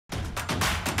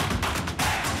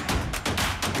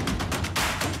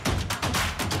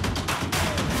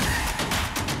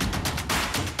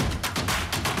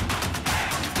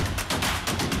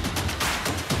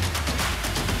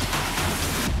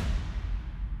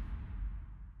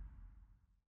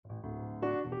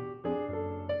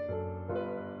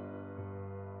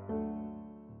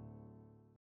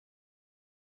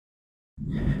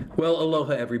Well,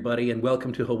 aloha, everybody, and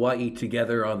welcome to Hawaii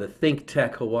Together on the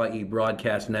ThinkTech Hawaii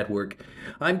broadcast network.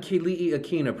 I'm Keli'i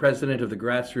Akina, president of the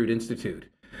Grassroots Institute.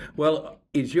 Well,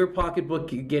 is your pocketbook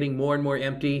getting more and more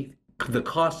empty? The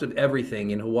cost of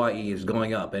everything in Hawaii is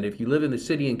going up. And if you live in the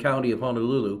city and county of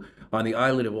Honolulu on the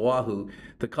island of Oahu,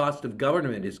 the cost of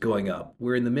government is going up.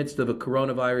 We're in the midst of a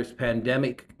coronavirus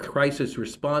pandemic crisis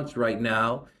response right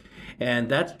now, and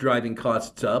that's driving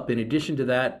costs up. In addition to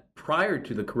that, prior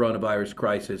to the coronavirus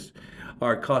crisis,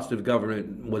 our cost of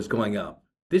government was going up.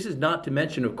 This is not to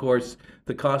mention, of course,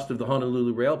 the cost of the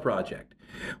Honolulu Rail project.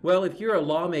 Well, if you're a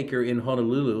lawmaker in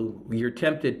Honolulu, you're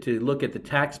tempted to look at the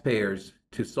taxpayers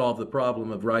to solve the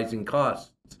problem of rising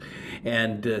costs.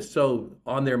 And so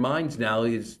on their minds now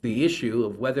is the issue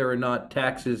of whether or not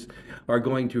taxes are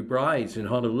going to rise in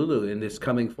Honolulu in this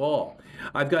coming fall.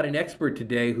 I've got an expert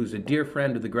today who's a dear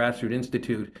friend of the Grassroots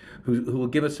Institute who will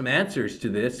give us some answers to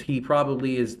this. He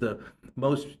probably is the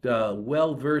most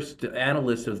well-versed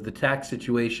analyst of the tax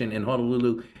situation in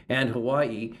Honolulu and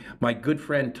Hawaii, my good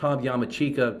friend Tom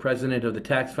Yamachika, president of the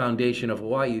Tax Foundation of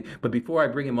Hawaii. But before I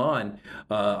bring him on,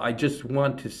 I just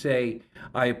want to say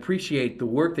I appreciate the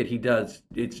work that he does.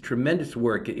 It's tremendous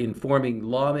work informing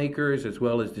lawmakers as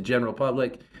well as the general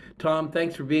public. Tom,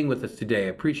 thanks for being with us today. I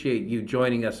appreciate you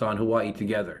joining us on Hawaii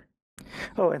Together.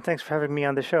 Oh, and thanks for having me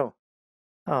on the show.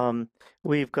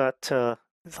 We've got a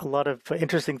lot of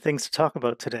interesting things to talk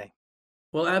about today.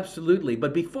 Well, absolutely.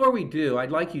 But before we do,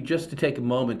 I'd like you just to take a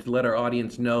moment to let our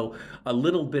audience know a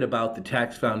little bit about the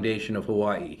Tax Foundation of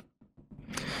Hawaii.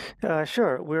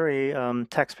 Sure, we're a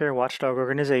taxpayer watchdog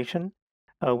organization.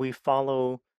 We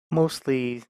follow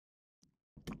mostly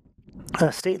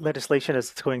state legislation as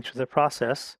it's going through the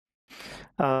process,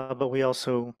 but we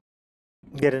also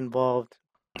get involved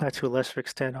to a lesser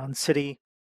extent on city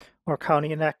or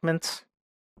county enactments.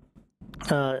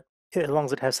 As long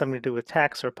as it has something to do with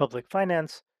tax or public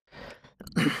finance,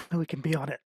 we can be on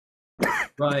it.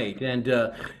 Right.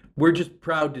 And we're just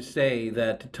proud to say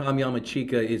that Tom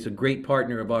Yamachika is a great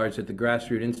partner of ours at the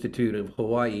Grassroots Institute of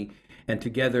Hawaii. And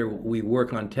together we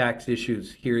work on tax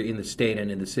issues here in the state and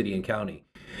in the city and county.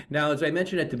 Now, as I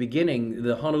mentioned at the beginning,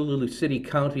 the Honolulu City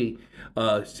City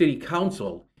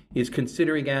Council is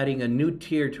considering adding a new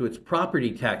tier to its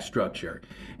property tax structure.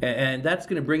 And that's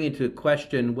going to bring into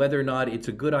question whether or not it's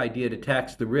a good idea to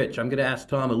tax the rich. I'm going to ask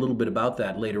Tom a little bit about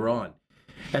that later on.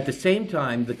 At the same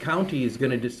time, the county is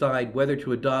going to decide whether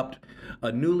to adopt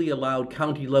a newly allowed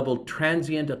county level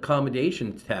transient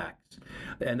accommodations tax.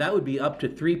 And that would be up to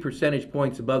 3 percentage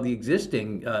points above the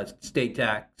existing state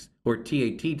tax or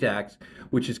TAT tax,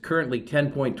 which is currently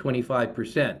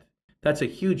 10.25%. That's a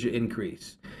huge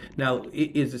increase. Now,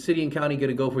 is the city and county going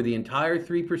to go for the entire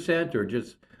 3% or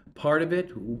just part of it?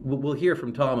 We'll hear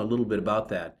from Tom a little bit about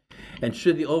that. And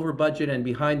should the over budget and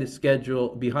behind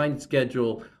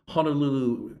schedule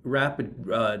Honolulu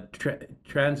Rapid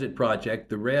Transit Project,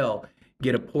 the rail,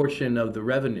 get a portion of the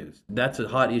revenues? That's a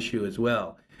hot issue as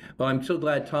well. Well, I'm so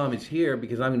glad Tom is here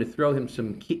because I'm going to throw him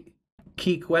some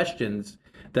key questions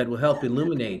that will help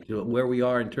illuminate where we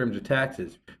are in terms of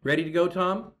taxes. Ready to go,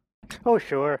 Tom? Oh,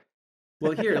 sure.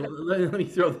 Well, here, let me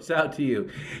throw this out to you.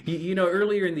 You know,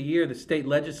 earlier in the year, the state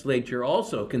legislature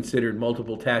also considered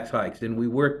multiple tax hikes, and we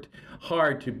worked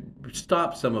hard to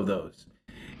stop some of those.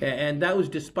 And that was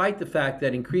despite the fact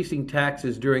that increasing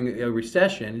taxes during a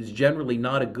recession is generally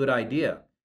not a good idea.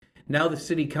 Now the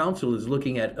city council is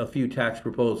looking at a few tax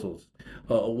proposals.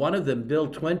 One of them, Bill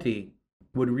 20,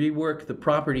 would rework the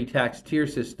property tax tier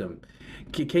system.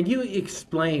 Can you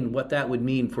explain what that would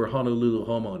mean for Honolulu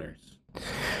homeowners?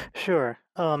 Sure.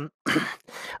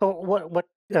 What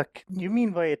you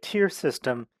mean by a tier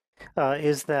system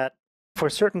is that for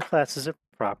certain classes of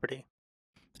property,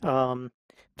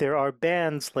 there are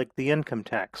bands like the income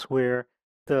tax, where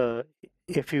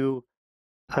if you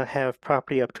have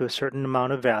property up to a certain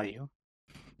amount of value,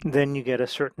 then you get a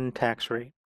certain tax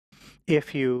rate.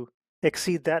 If you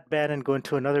exceed that band and go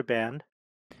into another band,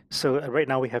 so right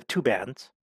now we have two bands,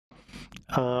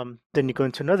 then you go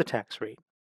into another tax rate.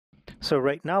 So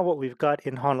right now what we've got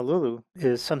in Honolulu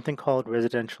is something called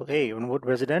Residential A. And what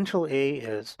Residential A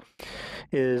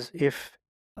is if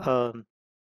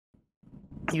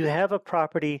you have a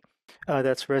property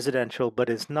that's residential but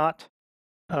is not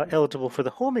eligible for the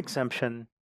home exemption,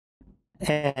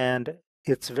 and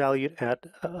it's valued at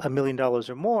 $1 million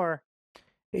or more,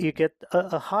 you get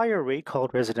a higher rate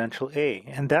called Residential A.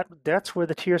 And that's where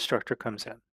the tier structure comes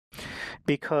in.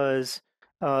 Because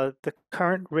the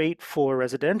current rate for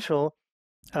residential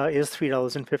is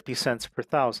 $3.50 per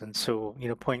thousand, so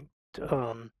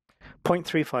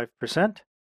 0.35%.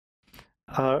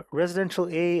 Residential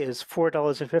A is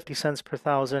 $4.50 per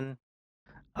thousand.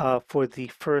 for the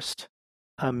first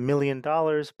 $1 million,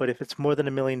 but if it's more than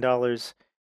 $1 million,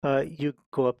 you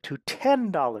go up to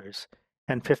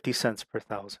 $10.50 per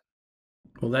thousand.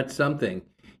 Well, that's something.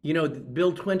 You know,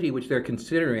 Bill 20, which they're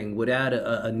considering, would add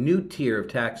a new tier of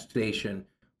taxation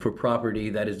for property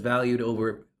that is valued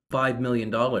over $5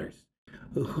 million.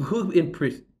 Who, who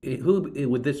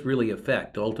would this really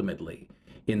affect ultimately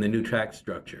in the new tax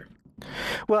structure?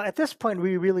 Well, at this point,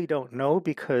 we really don't know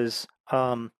because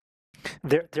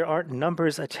there aren't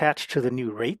numbers attached to the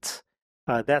new rates.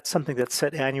 That's something that's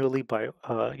set annually by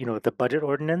the budget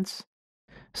ordinance.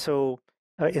 So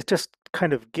it just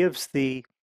kind of gives the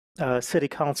city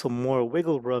council more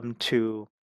wiggle room to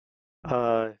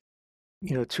to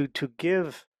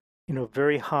give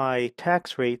very high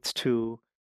tax rates to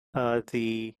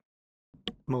the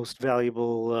most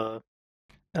valuable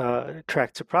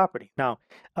tracts of property. Now,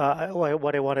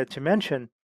 what I wanted to mention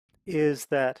is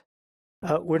that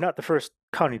we're not the first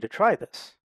county to try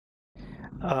this.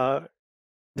 The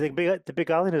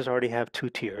Big Islanders already have 2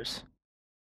 tiers.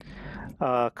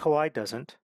 Kauai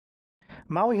doesn't.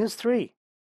 Maui has 3.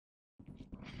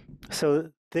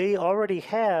 So they already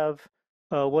have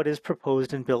what is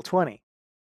proposed in Bill 20.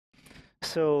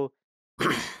 So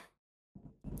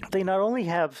they not only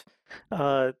have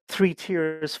 3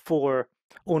 tiers for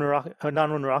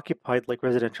non-owner occupied like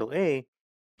residential A,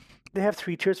 they have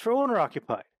 3 tiers for owner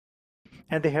occupied.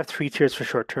 And they have 3 tiers for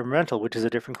short-term rental, which is a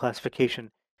different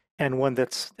classification and one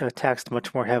that's taxed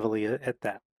much more heavily at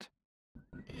that.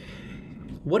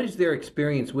 What is their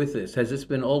experience with this? Has this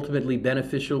been ultimately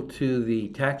beneficial to the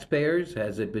taxpayers?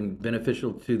 Has it been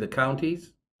beneficial to the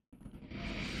counties?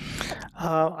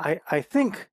 I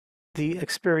think the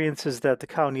experience is that the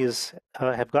counties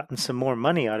have gotten some more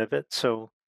money out of it, so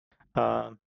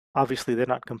obviously they're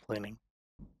not complaining.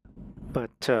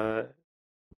 But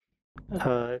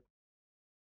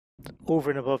over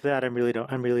and above that, I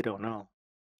really don't know.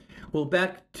 Well,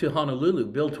 back to Honolulu,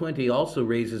 Bill 20 also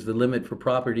raises the limit for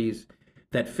properties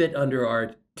that fit under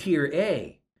our Tier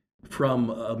A from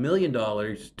 $1 million to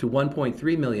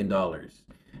 $1.3 million.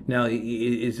 Now,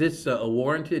 is this a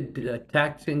warranted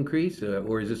tax increase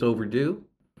or is this overdue?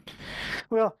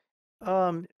 Well,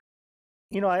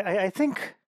 I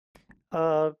think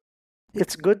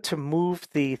it's good to move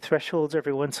the thresholds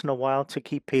every once in a while to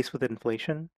keep pace with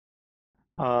inflation.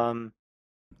 Um,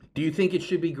 Do you think it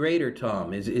should be greater,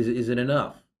 Tom? Is it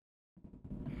enough?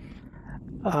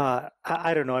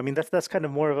 I don't know. I mean, that's kind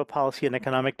of more of a policy and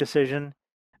economic decision.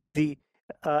 The,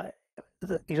 uh,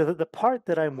 the part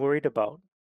that I'm worried about,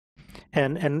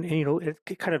 and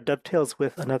it kind of dovetails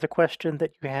with another question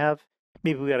that you have.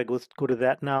 Maybe we got to go to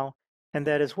that now, and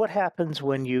that is what happens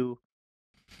when you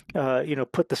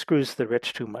put the screws to the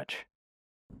rich too much.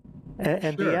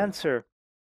 And the Sure.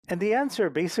 answer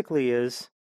basically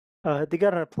is they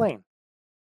got on a plane.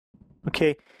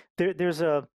 Okay, there's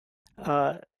a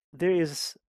there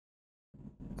is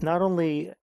not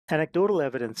only anecdotal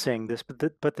evidence saying this,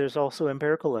 but there's also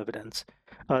empirical evidence.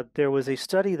 There was a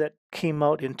study that came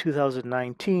out in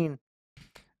 2019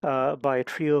 by a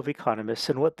trio of economists,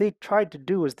 and what they tried to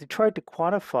do is they tried to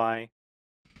quantify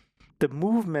the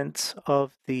movements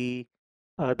of the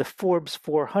Forbes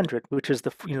 400, which is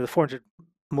the 400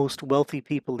 most wealthy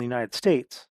people in the United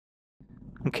States.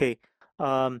 Okay,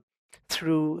 um,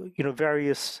 through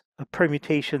various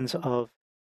permutations of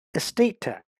estate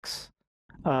tax.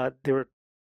 They were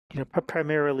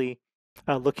primarily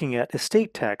looking at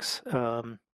estate tax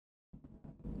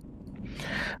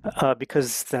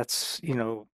because that's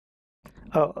a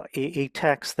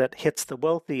tax that hits the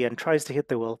wealthy and tries to hit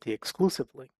the wealthy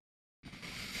exclusively.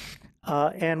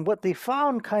 And what they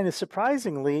found, kind of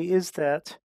surprisingly, is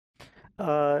that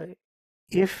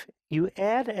if you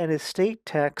add an estate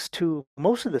tax to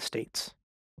most of the states,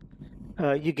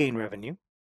 you gain revenue.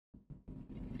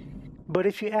 But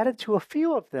if you add it to a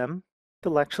few of them,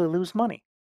 they'll actually lose money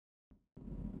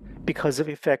because of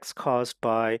effects caused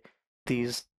by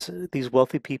these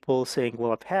wealthy people saying,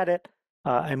 "Well, I've had it.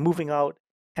 I'm moving out,"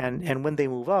 and when they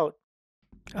move out,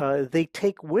 they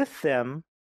take with them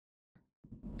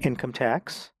income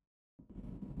tax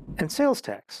and sales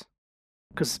tax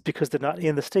because they're not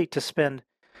in the state to spend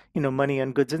money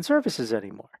on goods and services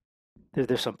anymore.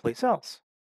 They're someplace else.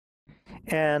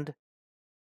 And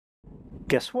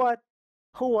guess what?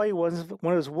 Hawaii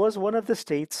was one of the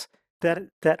states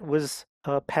that was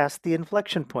past the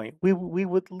inflection point. We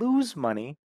would lose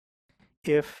money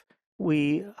if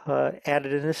we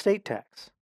added an estate tax.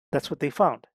 That's what they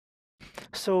found.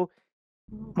 So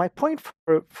my point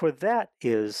for that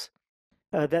is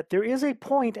that there is a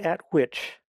point at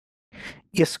which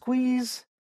you squeeze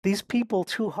these people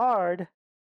too hard,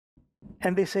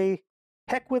 and they say,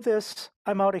 heck with this,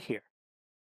 I'm out of here.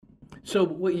 So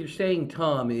what you're saying,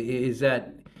 Tom, is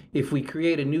that if we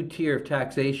create a new tier of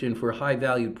taxation for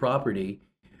high-valued property,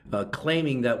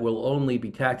 claiming that we'll only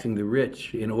be taxing the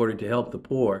rich in order to help the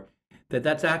poor,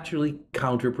 that's actually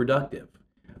counterproductive.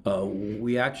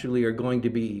 We actually are going to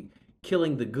be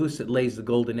killing the goose that lays the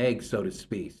golden egg, so to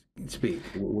speak.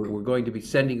 We're going to be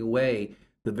sending away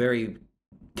the very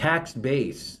tax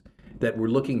base that we're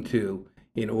looking to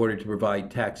in order to provide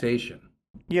taxation.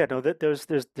 Yeah, no, that there's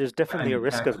definitely a Revenue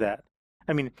risk of tax. that.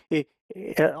 I mean,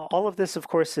 all of this, of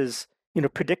course, is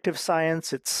predictive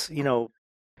science. It's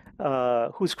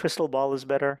whose crystal ball is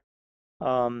better.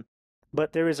 Um,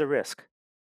 but there is a risk,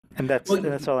 and that's Well,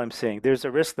 that's all I'm saying. There's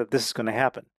a risk that this is going to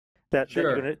happen, that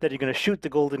sure. you're gonna shoot the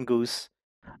golden goose,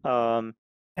 um,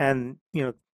 and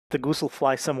the goose will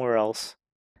fly somewhere else,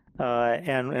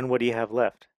 and what do you have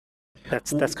left?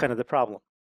 That's kind of the problem.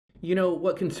 You know,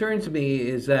 what concerns me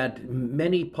is that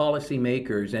many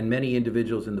policymakers and many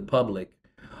individuals in the public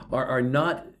are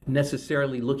not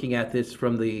necessarily looking at this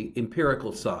from the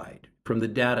empirical side, from the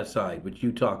data side, which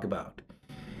you talk about.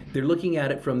 They're looking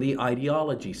at it from the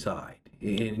ideology side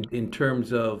in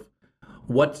terms of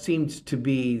what seems to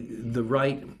be the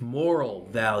right moral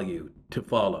value to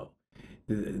follow.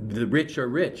 The rich are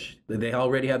rich. They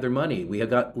already have their money. We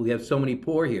have so many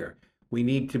poor here. We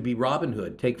need to be Robin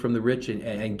Hood, take from the rich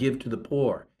and give to the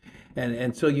poor.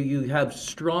 And so you have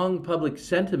strong public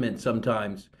sentiment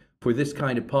sometimes for this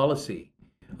kind of policy.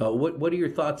 What are your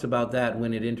thoughts about that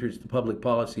when it enters the public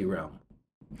policy realm?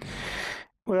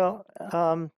 Well,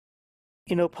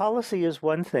 policy is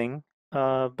one thing,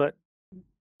 but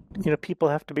people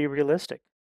have to be realistic.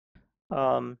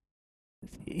 Um,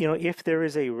 if there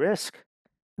is a risk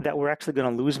that we're actually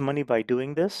going to lose money by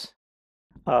doing this,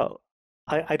 uh,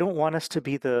 I don't want us to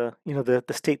be the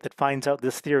state that finds out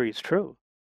this theory is true,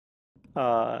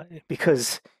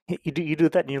 because you do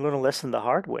that and you learn a lesson the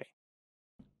hard way.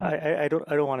 I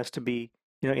don't want us to be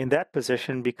in that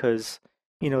position, because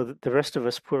the rest of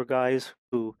us poor guys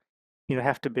who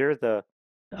have to bear the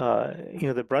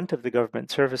brunt of the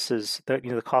government services,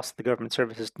 the cost of the government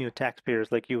services,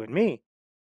 taxpayers like you and me,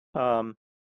 um,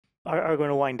 are going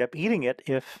to wind up eating it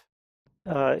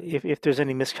if there's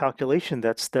any miscalculation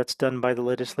that's done by the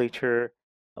legislature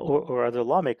or other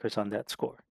lawmakers on that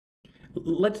score.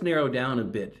 Let's narrow down a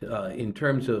bit in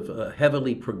terms of a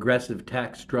heavily progressive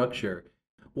tax structure.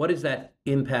 What is that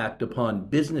impact upon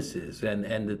businesses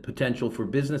and the potential for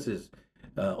businesses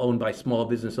owned by small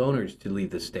business owners to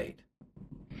leave the state?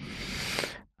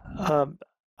 Um,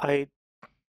 I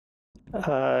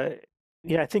uh,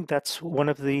 yeah, I think that's one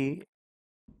of the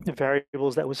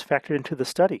variables that was factored into the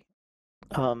study.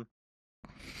 Um,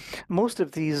 most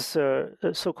of these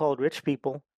so-called rich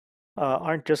people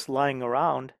aren't just lying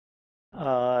around,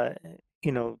 uh,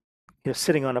 you know,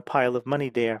 sitting on a pile of money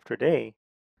day after day.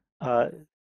 Uh,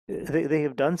 they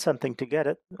have done something to get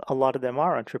it. A lot of them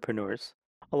are entrepreneurs.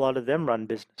 A lot of them run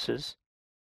businesses.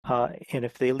 And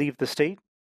if they leave the state,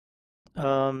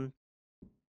 um,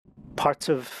 parts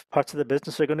of the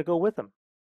business are going to go with them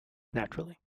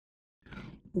naturally.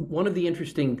 One of the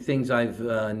interesting things I've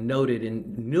noted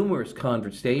in numerous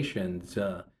conversations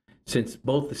since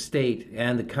both the state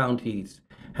and the counties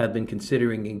have been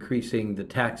considering increasing the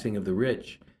taxing of the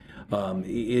rich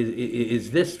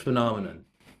is this phenomenon.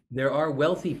 There are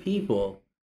wealthy people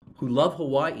who love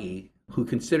Hawaii, who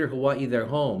consider Hawaii their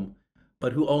home,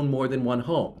 but who own more than one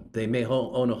home. They may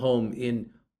own a home in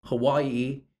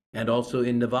Hawaii and also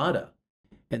in Nevada,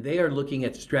 and they are looking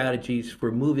at strategies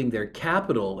for moving their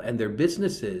capital and their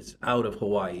businesses out of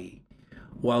Hawaii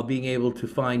while being able to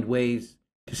find ways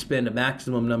to spend a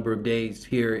maximum number of days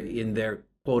here in their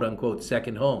quote unquote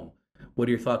second home. What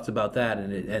are your thoughts about that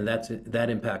and that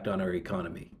impact on our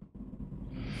economy?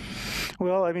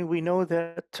 Well, I mean, we know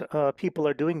that people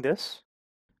are doing this.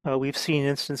 We've seen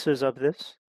instances of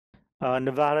this.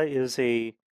 Nevada is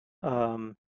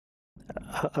um,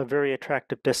 a very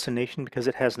attractive destination because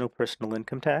it has no personal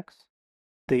income tax.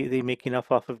 They make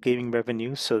enough off of gaming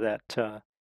revenue so that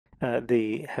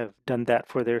they have done that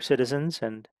for their citizens,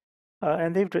 and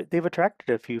they've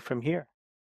attracted a few from here.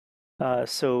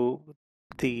 So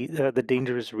the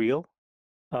danger is real.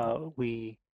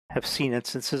 We have seen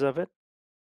instances of it,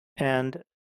 and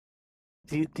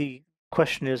the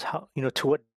question is how, to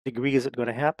what degree is it going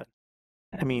to happen?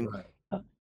 I mean, Right.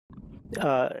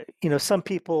 uh, some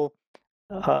people,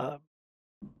 uh,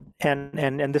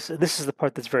 and this is the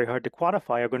part that's very hard to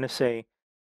quantify, are going to say,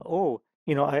 oh,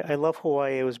 I love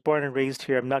Hawaii. I was born and raised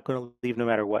here. I'm not going to leave no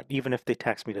matter what, even if they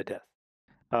tax me to death.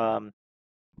 Um,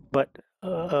 but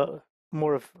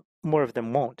more of more of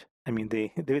them won't. I mean,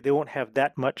 they won't have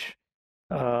that much.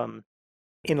 Um,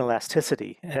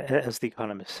 inelasticity, as the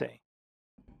economists say.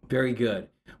 Very good.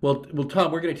 Well,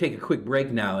 Tom, we're going to take a quick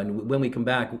break now, and when we come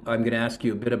back, I'm going to ask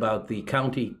you a bit about the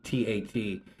county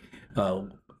TAT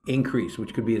increase,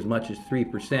 which could be as much as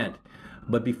 3%.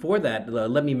 But before that,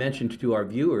 let me mention to our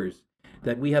viewers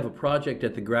that we have a project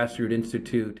at the Grassroots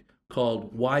Institute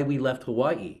called Why We Left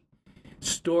Hawaii.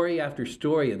 Story after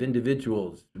story of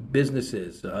individuals,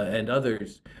 businesses, and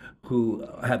others who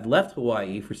have left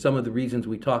Hawaii for some of the reasons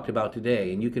we talked about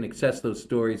today. And you can access those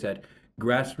stories at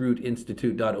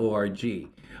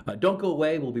grassrootinstitute.org. Don't go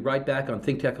away. We'll be right back on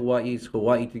ThinkTech Hawaii's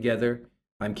Hawaii Together.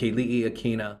 I'm Keli'i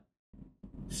Akina.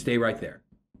 Stay right there.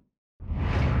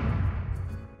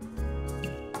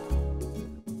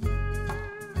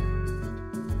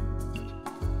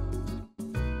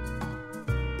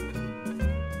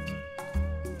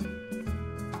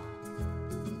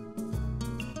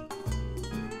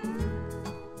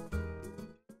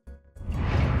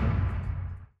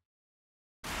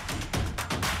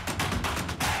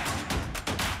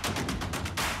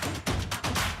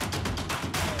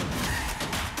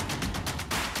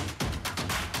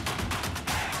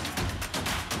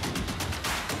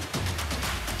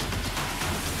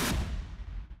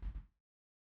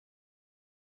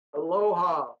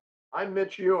 Aloha, I'm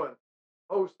Mitch Ewan,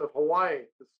 host of Hawaii,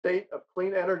 the State of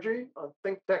Clean Energy on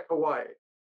ThinkTech Hawaii.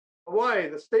 Hawaii,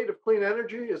 the State of Clean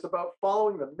Energy is about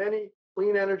following the many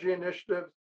clean energy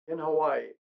initiatives in Hawaii.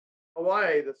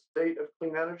 Hawaii, the State of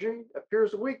Clean Energy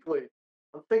appears weekly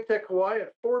on ThinkTech Hawaii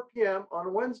at 4 p.m.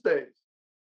 on Wednesdays.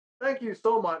 Thank you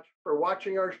so much for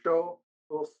watching our show.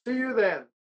 We'll see you then.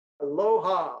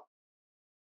 Aloha.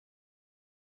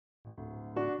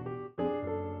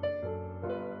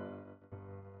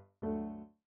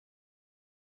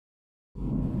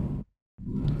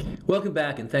 Welcome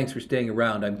back, and thanks for staying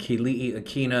around. I'm Keli'i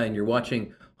Akina, and you're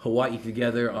watching Hawaii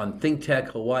Together on ThinkTech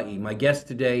Hawaii. My guest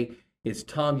today is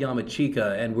Tom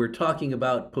Yamachika, and we're talking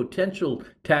about potential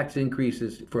tax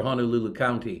increases for Honolulu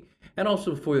County and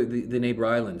also for the neighbor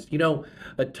islands. You know,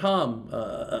 Tom,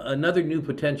 another new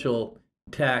potential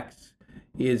tax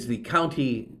is the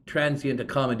county transient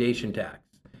accommodation tax,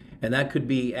 and that could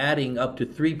be adding up to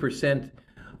 3%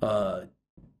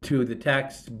 to the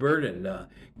tax burden.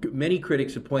 Many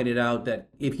critics have pointed out that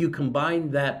if you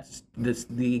combine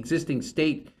the existing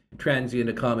state transient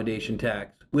accommodation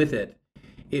tax with it,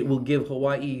 it will give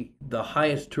Hawaii the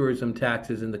highest tourism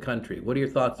taxes in the country. What are your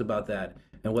thoughts about that,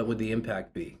 and what would the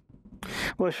impact be?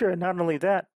 Well, sure. Not only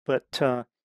that, but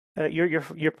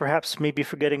you're perhaps maybe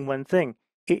forgetting one thing.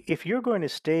 If you're going to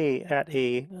stay at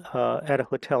a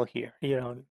hotel here,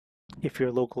 if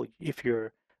you're local, if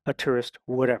you're a tourist,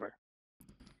 whatever,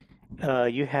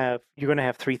 you're going to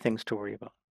have three things to worry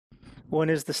about. One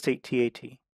is the state TAT,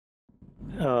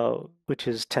 which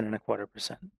is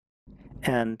 10.25%.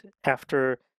 And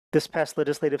after this past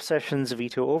legislative session's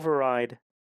veto override,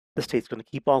 the state's going to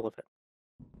keep all of it.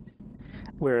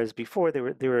 Whereas before they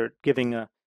were giving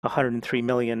 103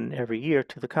 million every year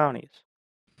to the counties.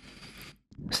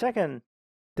 Second,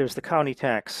 there's the county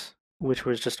tax, which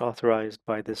was just authorized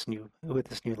by this new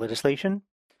legislation.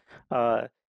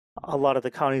 A lot of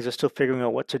the counties are still figuring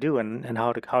out what to do and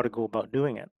how to go about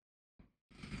doing it.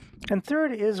 And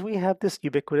third is we have this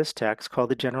ubiquitous tax called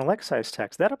the general excise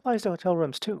tax. That applies to hotel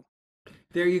rooms too.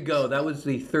 There you go. That was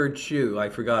the third shoe I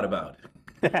forgot about.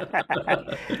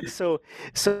 So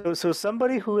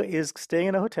somebody who is staying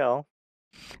in a hotel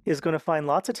is going to find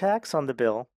lots of tax on the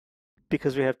bill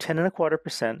because we have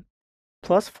 10.25%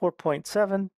 plus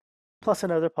 4.7 plus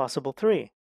another possible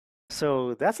 3.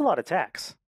 So that's a lot of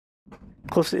tax.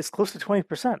 It's close to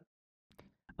 20%.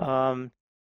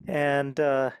 And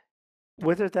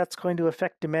whether that's going to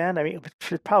affect demand, I mean,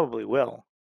 it probably will.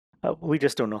 We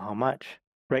just don't know how much.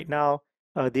 Right now,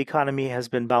 the economy has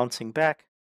been bouncing back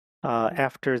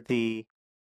after the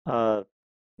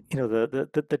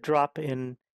drop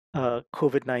in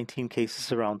COVID-19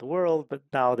 cases around the world, but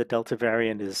now the Delta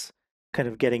variant is kind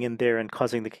of getting in there and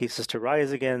causing the cases to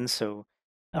rise again. So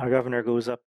our governor goes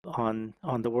up on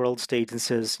the world stage and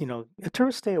says,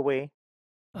 tourists stay away,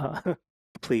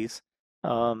 please.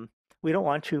 We don't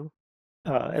want you,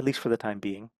 at least for the time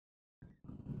being.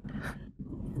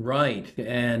 Right,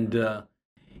 and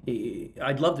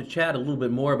I'd love to chat a little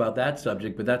bit more about that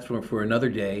subject, but that's for another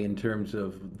day in terms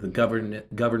of the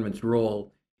government's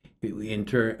role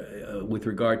with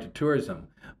regard to tourism.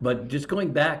 But just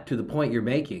going back to the point you're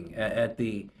making, at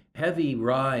the heavy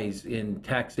rise in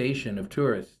taxation of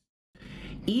tourists,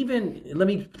 let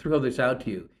me throw this out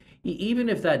to you, even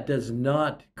if that does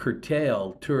not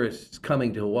curtail tourists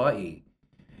coming to Hawaii,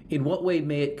 In what way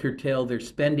may it curtail their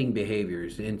spending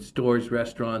behaviors in stores,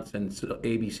 restaurants, and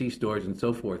ABC stores and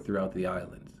so forth throughout the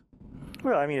islands?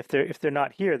 Well, I mean, if they're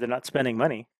not here, they're not spending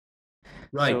money.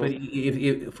 Right, but So,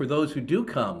 if for those who do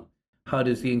come, how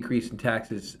does the increase in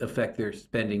taxes affect their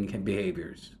spending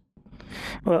behaviors?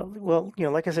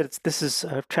 like I said, this is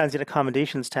a transient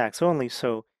accommodations tax only,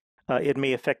 so it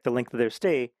may affect the length of their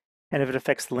stay, and if it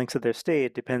affects the length of their stay,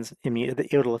 it depends. I mean,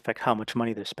 it'll affect how much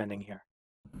money they're spending here.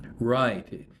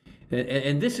 Right.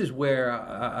 And this is where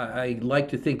I like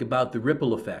to think about the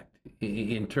ripple effect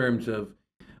in terms of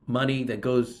money that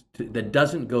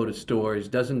doesn't go to stores,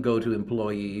 doesn't go to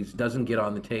employees, doesn't get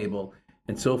on the table,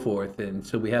 and so forth. And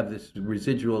so we have this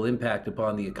residual impact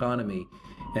upon the economy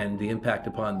and the impact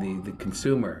upon the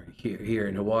consumer here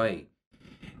in Hawaii.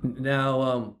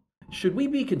 Now, should we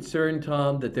be concerned,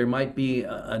 Tom, that there might be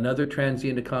another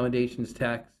transient accommodations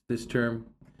tax this term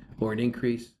or an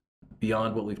increase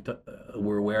beyond what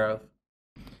we're aware of?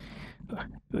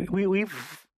 We,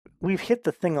 we've hit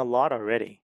the thing a lot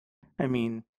already. I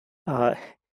mean, uh,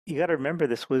 you got to remember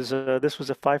this was a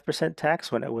 5%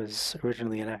 tax when it was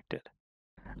originally enacted.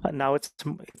 Now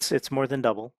it's more than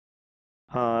double,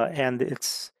 and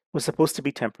it's was supposed to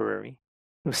be temporary.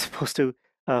 It was supposed to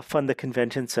fund the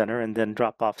convention center and then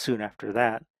drop off soon after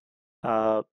that.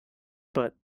 Uh,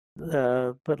 but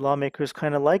but lawmakers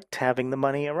kind of liked having the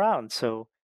money around, so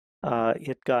uh,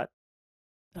 it got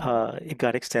it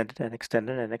got extended and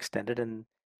extended and extended,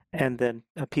 and then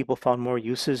people found more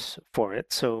uses for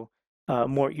it. So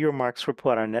more earmarks were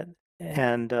put on it,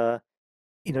 and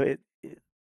you know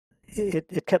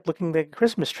it kept looking like a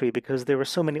Christmas tree because there were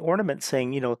so many ornaments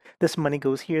saying, this money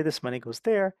goes here, this money goes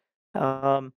there,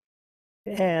 um,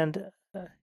 and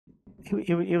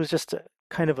it was just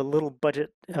kind of a little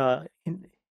budget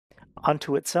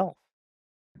onto itself.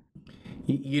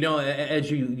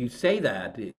 As you say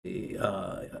that,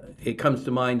 it comes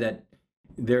to mind that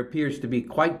there appears to be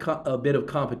quite a bit of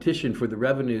competition for the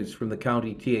revenues from the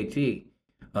county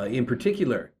TAT. In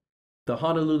particular, the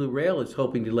Honolulu Rail is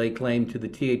hoping to lay claim to the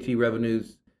TAT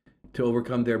revenues to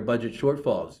overcome their budget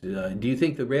shortfalls. Do you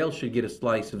think the rail should get a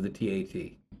slice of the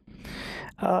TAT?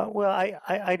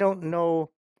 I don't know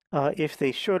if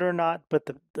they should or not,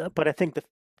 but I think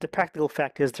the practical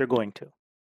fact is they're going to.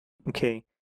 Okay.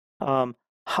 Um,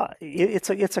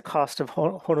 it's a cost of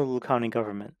Honolulu County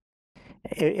government,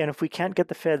 and if we can't get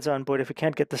the feds on board, if we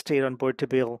can't get the state on board to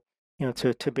bail,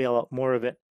 to bail out more of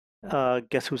it,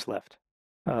 guess who's left?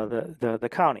 The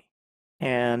county,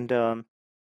 and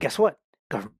guess what?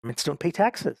 Governments don't pay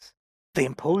taxes. They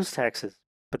impose taxes,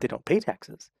 but they don't pay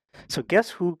taxes. So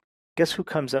guess who? Guess who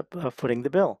comes up footing the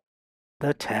bill?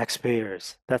 The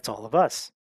taxpayers. That's all of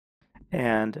us.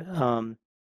 And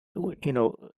you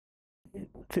know,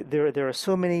 there are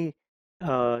so many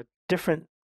different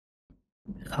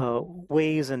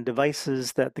ways and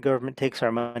devices that the government takes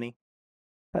our money.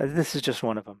 This is just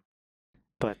one of them,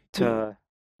 but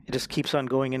it just keeps on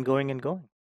going and going and going.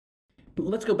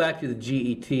 Let's go back to the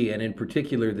GET, and in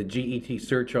particular, the GET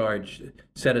surcharge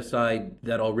set aside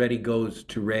that already goes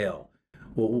to rail.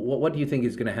 Well, what do you think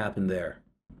is going to happen there?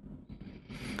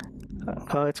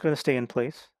 It's going to stay in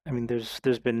place. I mean,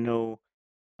 there's been no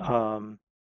um,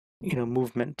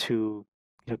 movement to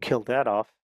kill that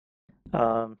off.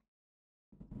 Um,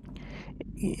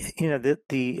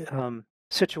 the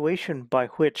situation by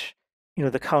which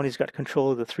the county's got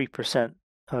control of the 3%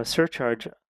 surcharge,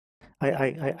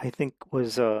 I think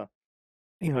was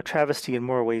travesty in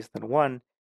more ways than one.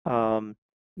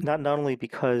 Not only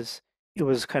because it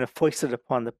was kind of foisted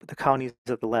upon the counties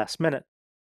at the last minute,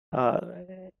 uh,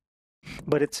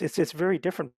 but it's very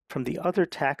different from the other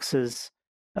taxes,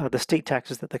 the state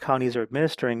taxes that the counties are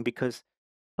administering, because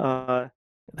uh,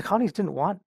 the counties didn't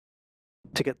want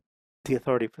to get the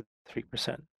authority for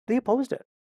 3%. They opposed it,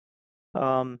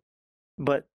 um,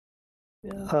 but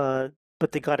uh,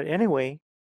 but they got it anyway.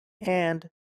 And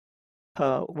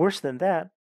worse than that,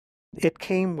 it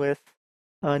came with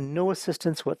no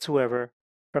assistance whatsoever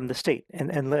from the state.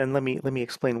 And let me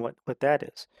explain what that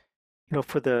is.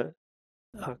 For the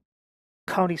uh,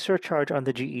 county surcharge on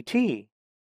the GET,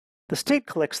 the state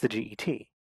collects the GET,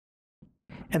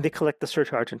 and they collect the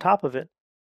surcharge on top of it.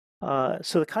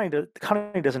 So the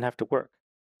county doesn't have to work,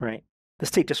 right? The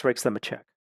state just writes them a check.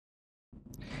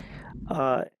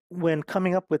 When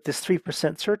coming up with this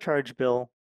 3% surcharge bill,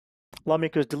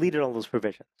 lawmakers deleted all those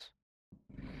provisions.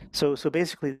 So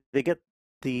basically, they get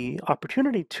the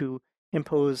opportunity to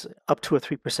impose up to a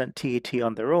 3% TAT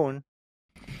on their own,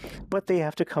 but they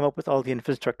have to come up with all the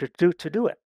infrastructure to do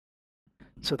it.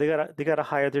 So they gotta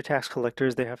hire their tax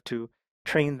collectors. They have to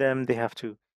train them. They have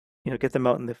to, get them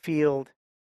out in the field.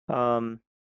 Um,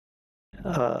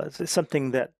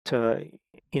 something that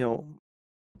you know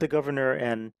the governor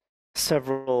and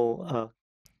several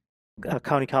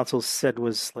county councils said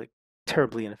was like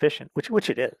terribly inefficient, which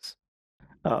it is.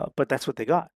 But that's what they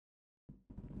got.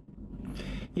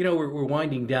 We're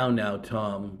winding down now,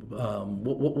 Tom.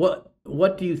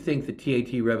 What do you think the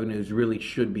TAT revenues really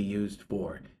should be used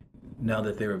for now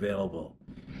that they're available?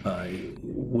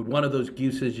 Would one of those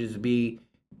usages be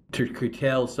to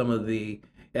curtail some of the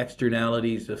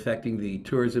externalities affecting the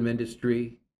tourism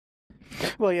industry?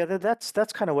 Well, yeah, that's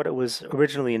kind of what it was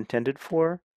originally intended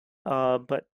for.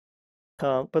 But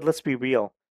let's be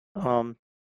real. Um,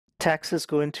 Taxes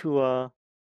go into a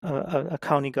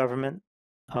county government,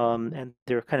 and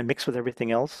they're kind of mixed with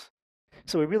everything else.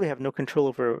 So we really have no control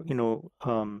over,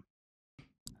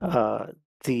 uh,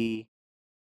 the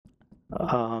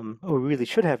or we really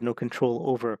should have no control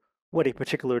over what a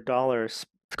particular dollar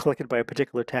collected by a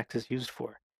particular tax is used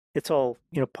for. It's all,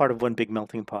 part of one big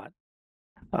melting pot.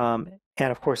 And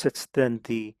of course, it's then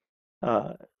the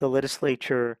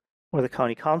legislature or the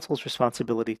county council's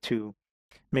responsibility to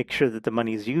make sure that the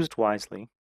money is used wisely.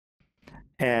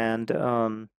 And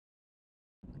uh,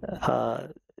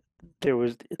 there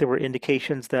were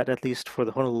indications that at least for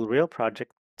the Honolulu Rail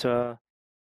project,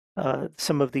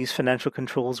 some of these financial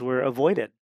controls were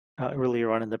avoided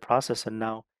earlier on in the process, and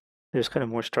now there's kind of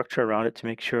more structure around it to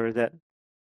make sure that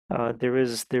there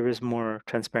is more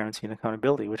transparency and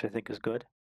accountability, which I think is good.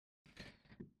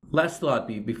 Last thought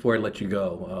before I let you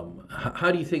go.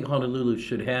 How do you think Honolulu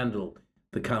should handle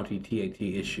the county TAT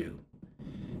issue?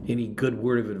 Any good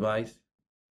word of advice?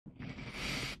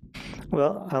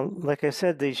 Well, like I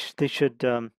said, they should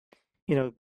you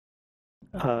know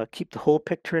keep the whole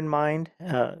picture in mind.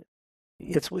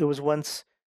 It was once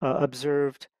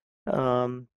observed,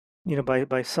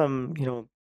 by some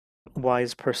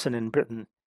wise person in Britain,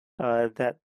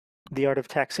 that the art of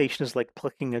taxation is like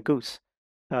plucking a goose.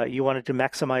 You wanted to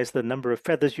maximize the number of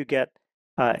feathers you get,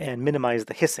 and minimize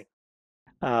the hissing,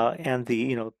 and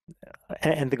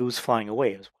the goose flying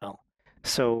away as well.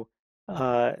 So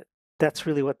uh, that's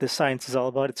really what this science is all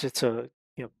about. It's a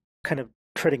kind of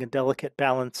treading a delicate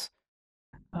balance.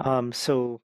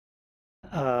 So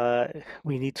uh,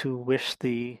 we need to wish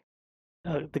the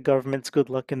governments good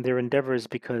luck in their endeavors,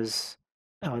 because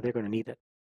they're going to need it.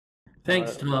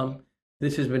 Thanks, Tom.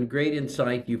 This has been great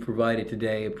insight you provided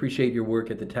today. Appreciate your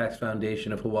work at the Tax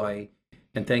Foundation of Hawaii,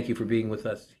 and thank you for being with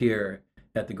us here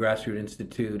at the Grassroots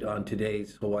Institute on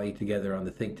today's Hawaii Together on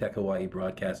the ThinkTech Hawaii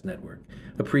Broadcast Network.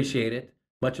 Appreciate it.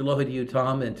 Much aloha to you,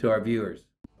 Tom, and to our viewers.